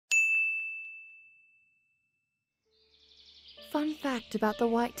Fun fact about the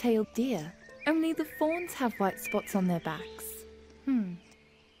white-tailed deer. Only the fawns have white spots on their backs.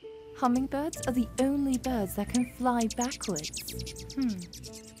 Hummingbirds are the only birds that can fly backwards.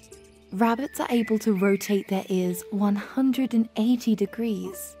 Rabbits are able to rotate their ears 180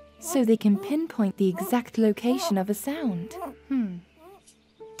 degrees, so they can pinpoint the exact location of a sound.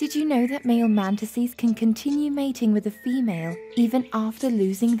 Did you know that male mantises can continue mating with a female even after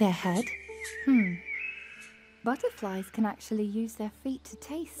losing their head? Butterflies can actually use their feet to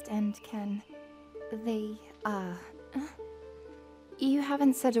taste and can... You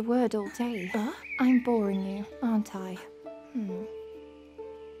haven't said a word all day. I'm boring you, aren't I?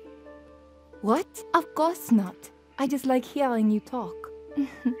 What? Of course not. I just like hearing you talk.